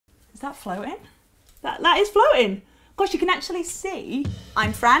that floating? That is floating. Gosh, you can actually see.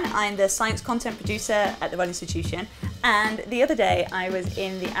 I'm Fran, I'm the science content producer at the Royal Institution, and the other day I was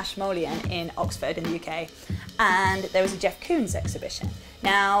in the Ashmolean in Oxford in the UK, and there was a Jeff Koons exhibition.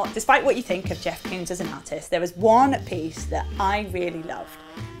 Now, despite what you think of Jeff Koons as an artist, there was one piece that I really loved,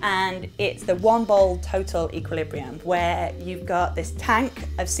 and it's the one bowl total equilibrium, where you've got this tank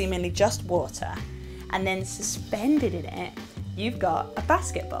of seemingly just water, and then suspended in it, you've got a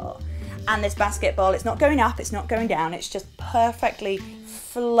basketball. And this basketball, it's not going up, it's not going down, it's just perfectly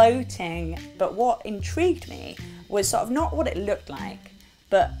floating. But what intrigued me was sort of not what it looked like,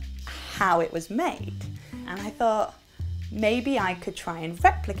 but how it was made. And I thought, maybe I could try and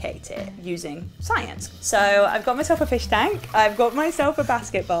replicate it using science. So I've got myself a fish tank, I've got myself a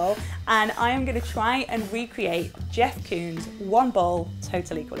basketball, and I am gonna try and recreate Jeff Koons' one bowl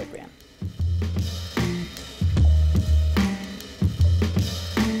total equilibrium.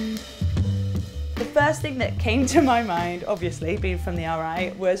 The first thing that came to my mind, obviously being from the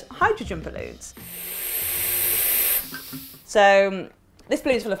RI, was hydrogen balloons. So this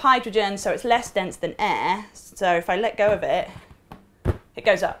balloon's full of hydrogen, so it's less dense than air. So if I let go of it, it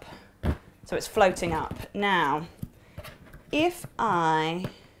goes up. So it's floating up. Now, if I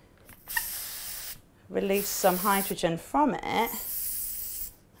release some hydrogen from it,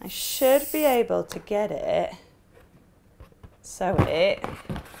 I should be able to get it so it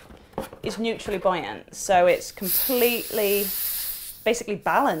is neutrally buoyant. So it's completely, basically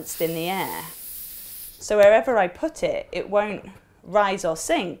balanced in the air. So wherever I put it, it won't rise or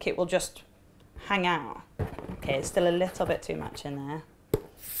sink, it will just hang out. Okay, it's still a little bit too much in there.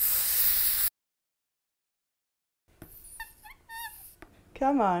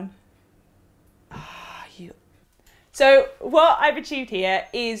 Come on. So what I've achieved here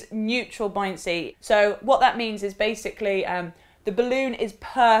is neutral buoyancy. So what that means is basically the balloon is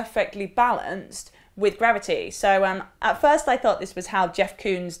perfectly balanced with gravity. So at first I thought this was how Jeff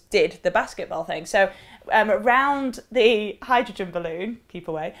Koons did the basketball thing. So around the hydrogen balloon, keep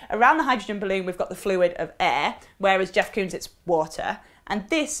away, around the hydrogen balloon we've got the fluid of air, whereas Jeff Koons it's water. And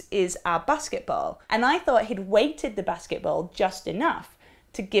this is our basketball. And I thought he'd weighted the basketball just enough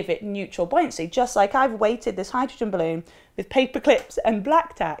to give it neutral buoyancy, just like I've weighted this hydrogen balloon with paper clips and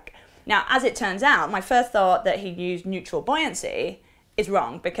black tack. Now, as it turns out, my first thought that he used neutral buoyancy is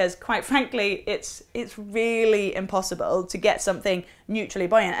wrong, because quite frankly, it's really impossible to get something neutrally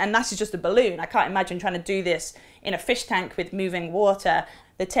buoyant. And that's just a balloon. I can't imagine trying to do this in a fish tank with moving water.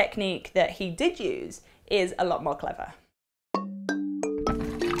 The technique that he did use is a lot more clever.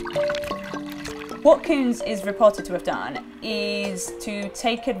 What Koons is reported to have done is to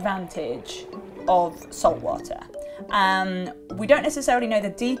take advantage of salt water. We don't necessarily know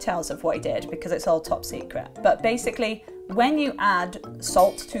the details of what he did because it's all top secret, but basically when you add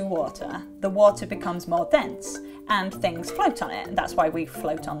salt to water, the water becomes more dense and things float on it, and that's why we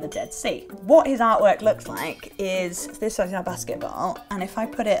float on the Dead Sea. What his artwork looks like is this is our basketball, and if I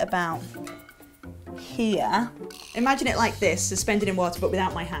put it about here, imagine it like this, suspended in water but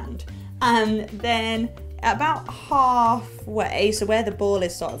without my hand, and then about halfway, so where the ball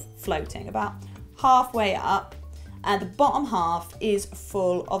is sort of floating, about halfway up, and the bottom half is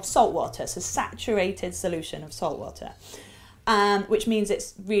full of salt water, so saturated solution of salt water, which means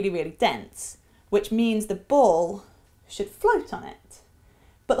it's really, really dense, which means the ball should float on it.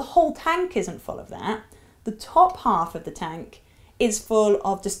 But the whole tank isn't full of that. The top half of the tank is full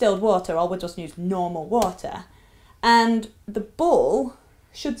of distilled water, or we'll just use normal water, and the ball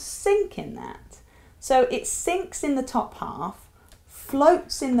should sink in that. So it sinks in the top half,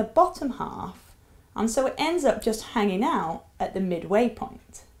 floats in the bottom half, and so it ends up just hanging out at the midway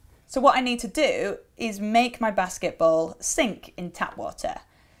point. So what I need to do is make my basketball sink in tap water.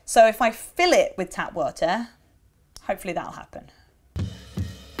 So if I fill it with tap water, hopefully that'll happen.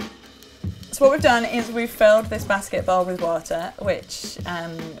 So what we've done is we've filled this basketball with water, which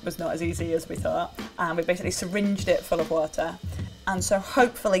was not as easy as we thought. And we basically syringed it full of water. And so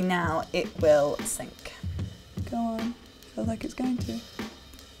hopefully now it will sink. Go on, feels like it's going to.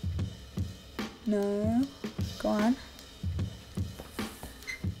 No, go on.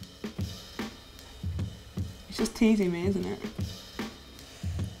 It's just teasing me, isn't it?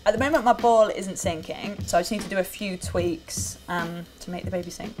 At the moment my ball isn't sinking, so I just need to do a few tweaks to make the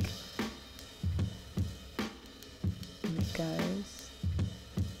baby sink. And it goes.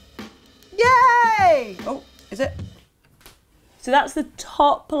 Yay! Oh, is it? So that's the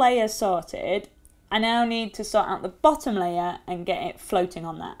top layer sorted. I now need to sort out the bottom layer and get it floating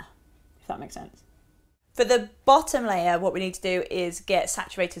on that, if that makes sense. For the bottom layer, what we need to do is get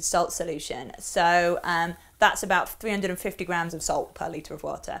saturated salt solution. So that's about 350 grams of salt per litre of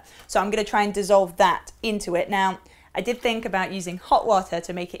water. So I'm going to try and dissolve that into it. Now, I did think about using hot water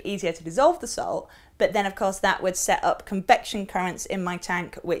to make it easier to dissolve the salt, but then of course that would set up convection currents in my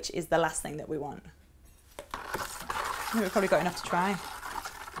tank, which is the last thing that we want. I think we've probably got enough to try.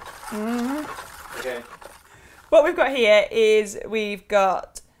 Okay. What we've got here is we've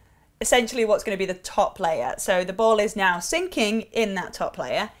got essentially what's going to be the top layer. So the ball is now sinking in that top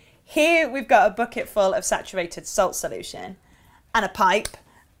layer. Here we've got a bucket full of saturated salt solution and a pipe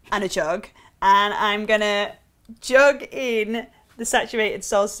and a jug, and I'm going to jug in the saturated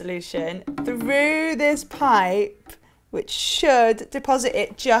salt solution through this pipe, which should deposit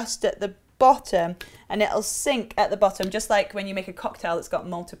it just at the bottom, and it'll sink at the bottom, just like when you make a cocktail that's got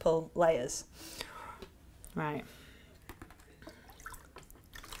multiple layers. Right.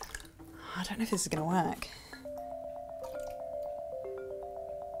 I don't know if this is going to work.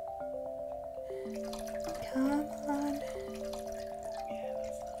 Come on.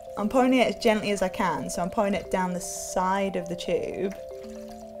 I'm pouring it as gently as I can, so I'm pouring it down the side of the tube.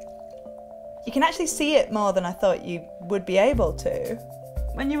 You can actually see it more than I thought you would be able to.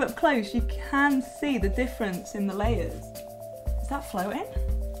 When you're up close, you can see the difference in the layers. Is that floating?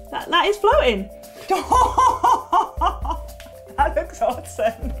 That is floating! That looks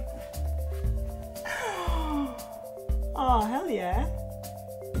awesome. Oh, hell yeah.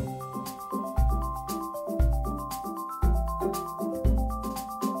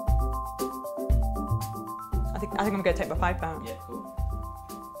 I think I'm going to take my pipe out. Yeah, cool.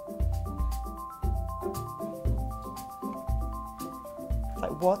 It's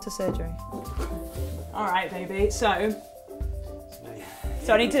like water surgery. Alright, baby, so I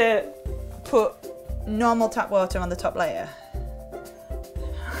need to put normal tap water on the top layer.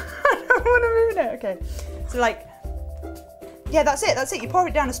 I don't want to ruin it. Okay. So like, yeah, that's it. You pour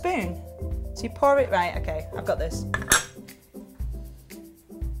it down a spoon. So you pour it, right, okay, I've got this.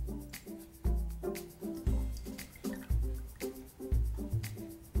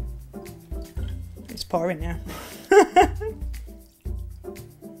 It's pouring now.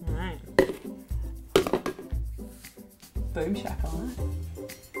 Alright. Boom shakalaka.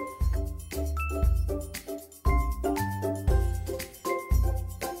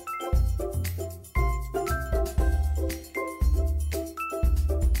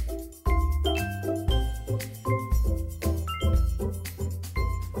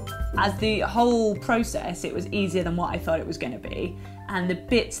 As the whole process, it was easier than what I thought it was going to be, and the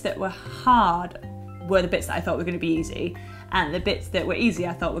bits that were hard were the bits that I thought were going to be easy, and the bits that were easy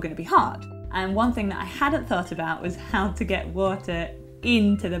I thought were going to be hard. And one thing that I hadn't thought about was how to get water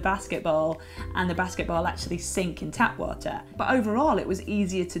into the basketball and the basketball actually sink in tap water. But overall it was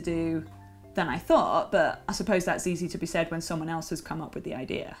easier to do than I thought, but I suppose that's easy to be said when someone else has come up with the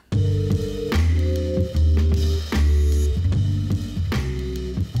idea.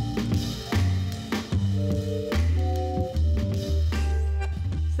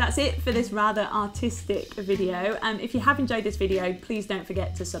 That's it for this rather artistic video. If you have enjoyed this video, please don't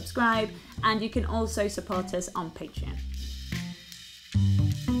forget to subscribe, and you can also support us on Patreon.